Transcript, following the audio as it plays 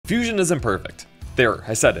Fusion isn't perfect. There,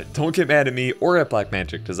 I said it, don't get mad at me or at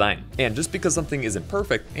Blackmagic Design. And just because something isn't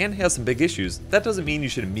perfect and has some big issues, that doesn't mean you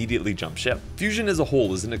should immediately jump ship. Fusion as a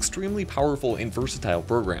whole is an extremely powerful and versatile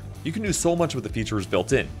program. You can do so much with the features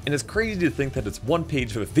built in, and it's crazy to think that it's one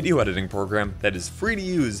page of a video editing program that is free to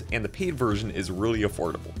use and the paid version is really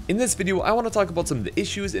affordable. In this video, I want to talk about some of the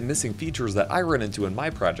issues and missing features that I run into in my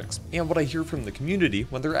projects, and what I hear from the community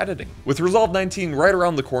when they're editing. With Resolve 19 right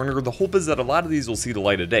around the corner, the hope is that a lot of these will see the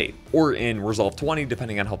light of day, or in Resolve 20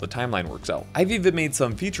 depending on how the timeline works out. I've even made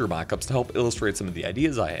some feature mockups to help illustrate some of the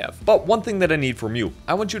ideas I have. But one thing that I need from you,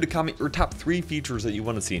 I want you to comment your top 3 features that you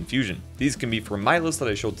want to see in Fusion. These can be from my list that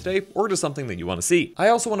I showed today, or just something that you want to see. I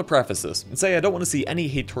also want to preface this and say I don't want to see any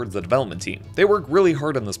hate towards the development team. They work really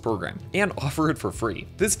hard on this program, and offer it for free.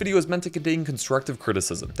 This video is meant to contain constructive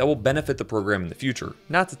criticism that will benefit the program in the future,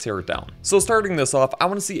 not to tear it down. So starting this off, I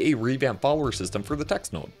want to see a revamped follower system for the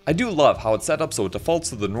text node. I do love how it's set up so it defaults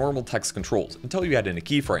to the normal text controls until you add in a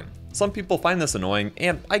keyframe. Some people find this annoying,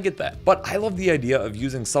 and I get that, but I love the idea of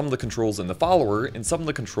using some of the controls in the follower and some of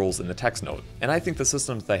the controls in the text node, and I think the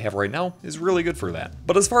system that I have right now is really good for that.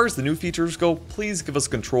 But as far as the new features go, please give us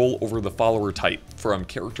control over the follower type, from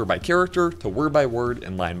character by character to word by word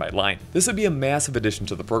and line by line. This would be a massive addition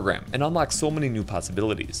to the program and unlock so many new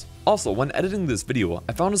possibilities. Also, when editing this video,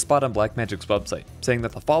 I found a spot on Blackmagic's website saying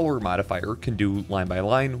that the follower modifier can do line by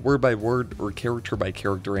line, word by word, or character by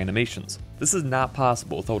character animations. This is not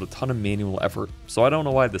possible without a ton of manual effort, so I don't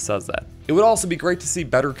know why this says that. It would also be great to see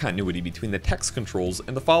better continuity between the text controls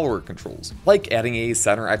and the follower controls, like adding a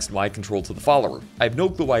center X and Y control to the follower. I have no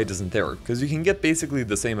clue why it isn't there, because you can get basically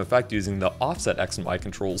the same effect using the offset X and Y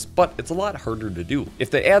controls, but it's a lot harder to do. If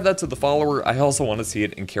they add that to the follower, I also want to see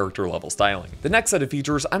it in character level styling. The next set of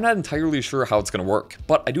features, I'm not entirely sure how it's going to work,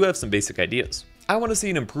 but I do have some basic ideas. I want to see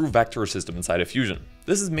an improved vector system inside of Fusion.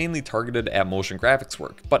 This is mainly targeted at motion graphics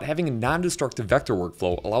work, but having a non-destructive vector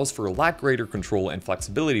workflow allows for a lot greater control and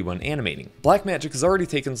flexibility when animating. Blackmagic has already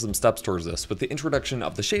taken some steps towards this with the introduction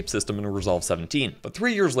of the shape system in Resolve 17, but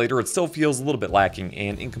 3 years later it still feels a little bit lacking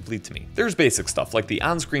and incomplete to me. There's basic stuff like the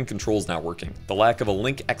on-screen controls not working, the lack of a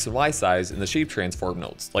link X and Y size in the shape transform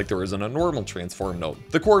nodes, like there is in a normal transform node.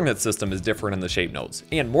 The coordinate system is different in the shape nodes,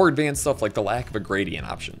 and more advanced stuff like the lack of a gradient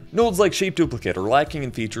option. Nodes like shape duplicate are lacking in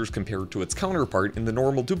features compared to its counterpart in the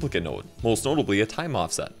normal duplicate node, most notably a time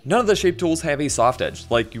offset. None of the shape tools have a soft edge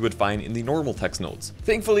like you would find in the normal text nodes.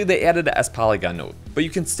 Thankfully they added a S-polygon node, but you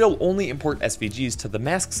can still only import SVGs to the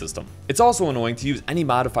mask system. It's also annoying to use any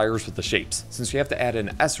modifiers with the shapes, since you have to add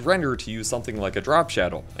an S-render to use something like a drop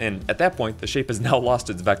shadow, and at that point the shape has now lost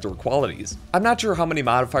its vector qualities. I'm not sure how many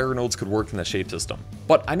modifier nodes could work in the shape system,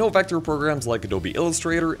 but I know vector programs like Adobe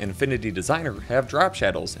Illustrator and Affinity Designer have drop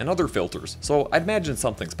shadows and other filters, so I'd imagine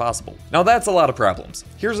something's possible. Now that's a lot of problems.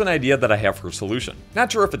 Here's an idea that I have for a solution.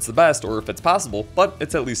 Not sure if it's the best or if it's possible, but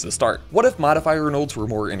it's at least a start. What if modifier nodes were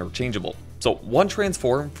more interchangeable? So one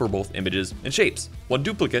transform for both images and shapes, one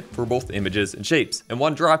duplicate for both images and shapes, and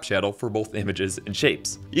one drop shadow for both images and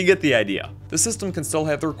shapes. You get the idea. The system can still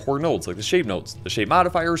have their core nodes like the shape nodes, the shape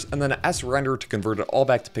modifiers, and then an S-render to convert it all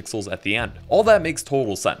back to pixels at the end. All that makes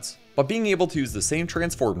total sense. But being able to use the same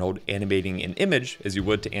transform node animating an image as you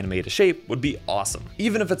would to animate a shape would be awesome.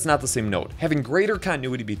 Even if it's not the same node, having greater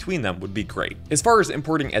continuity between them would be great. As far as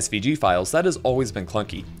importing SVG files, that has always been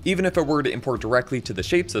clunky, even if it were to import directly to the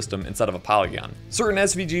shape system instead of a polygon. Certain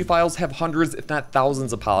SVG files have hundreds if not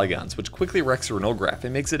thousands of polygons, which quickly wrecks your node graph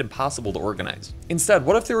and makes it impossible to organize. Instead,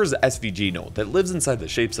 what if there was an SVG node that lives inside the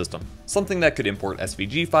shape system? Something that could import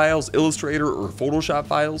SVG files, Illustrator, or Photoshop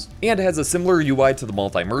files, and has a similar UI to the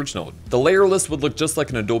multi-merge node. The layer list would look just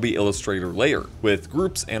like an Adobe Illustrator layer, with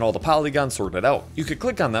groups and all the polygons sorted out. You could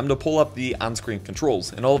click on them to pull up the on-screen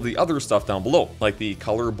controls and all of the other stuff down below, like the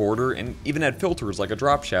color, border, and even add filters like a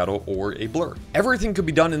drop shadow or a blur. Everything could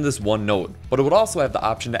be done in this one node, but it would also have the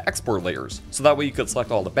option to export layers, so that way you could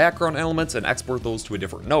select all the background elements and export those to a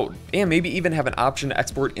different node, and maybe even have an option to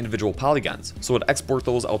export individual polygons, so it would export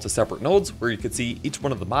those out to separate nodes where you could see each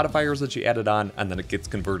one of the modifiers that you added on, and then it gets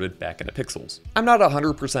converted back into pixels. I'm not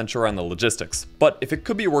 100% sure on the logistics, but if it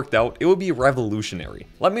could be worked out, it would be revolutionary.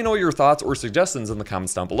 Let me know your thoughts or suggestions in the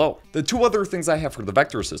comments down below. The 2 other things I have for the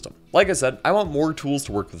vector system. Like I said, I want more tools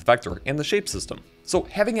to work with vector and the shape system. So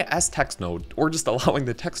having an S-text node, or just allowing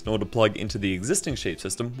the text node to plug into the existing shape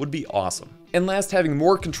system would be awesome. And last, having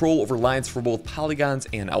more control over lines for both polygons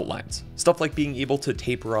and outlines. Stuff like being able to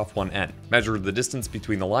taper off one end, measure the distance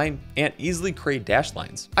between the line, and easily create dashed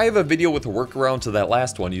lines. I have a video with a workaround to that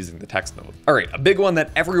last one using the text node. Alright, a big one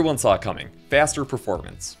that everyone saw coming. Faster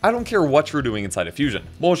performance. I don't care what you're doing inside of Fusion,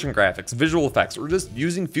 motion graphics, visual effects, or just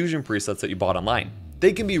using Fusion presets that you bought online.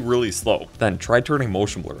 they can be really slow. Then try turning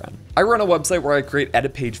motion blur on. I run a website where I create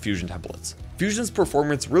edit page Fusion templates. Fusion's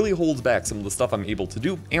performance really holds back some of the stuff I'm able to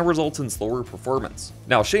do and results in slower performance.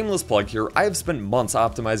 Now, shameless plug here, I have spent months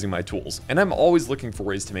optimizing my tools, and I'm always looking for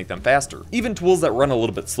ways to make them faster. Even tools that run a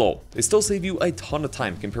little bit slow, they still save you a ton of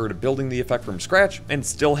time compared to building the effect from scratch and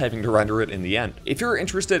still having to render it in the end. If you're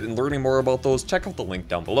interested in learning more about those, check out the link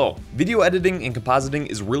down below. Video editing and compositing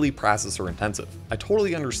is really processor intensive. I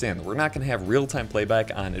totally understand that we're not going to have real-time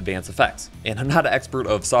playback on advanced effects, and I'm not an expert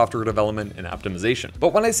of software development and optimization.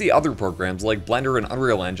 But when I see other programs like Blender and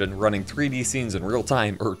Unreal Engine running 3D scenes in real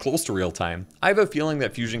time or close to real time, I have a feeling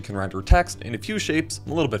that Fusion can render text in a few shapes a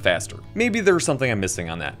little bit faster. Maybe there's something I'm missing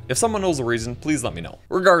on that. If someone knows a reason, please let me know.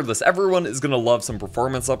 Regardless, everyone is going to love some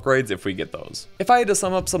performance upgrades if we get those. If I had to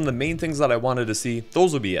sum up some of the main things that I wanted to see,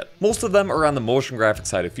 those would be it. Most of them are on the motion graphics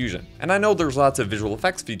side of Fusion, and I know there's lots of visual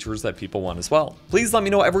effects features that people want as well. Please let me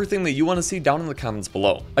know everything that you want to see down in the comments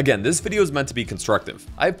below. Again, this video is meant to be constructive.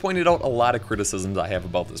 I've pointed out a lot of criticisms I have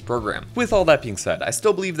about this program. With all that being said, I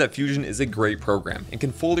still believe that Fusion is a great program and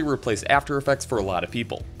can fully replace After Effects for a lot of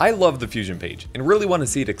people. I love the Fusion page and really want to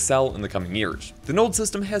see it excel in the coming years. The node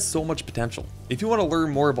system has so much potential. If you want to learn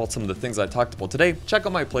more about some of the things I talked about today, check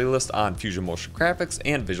out my playlist on Fusion motion graphics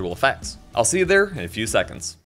and visual effects. I'll see you there in a few seconds.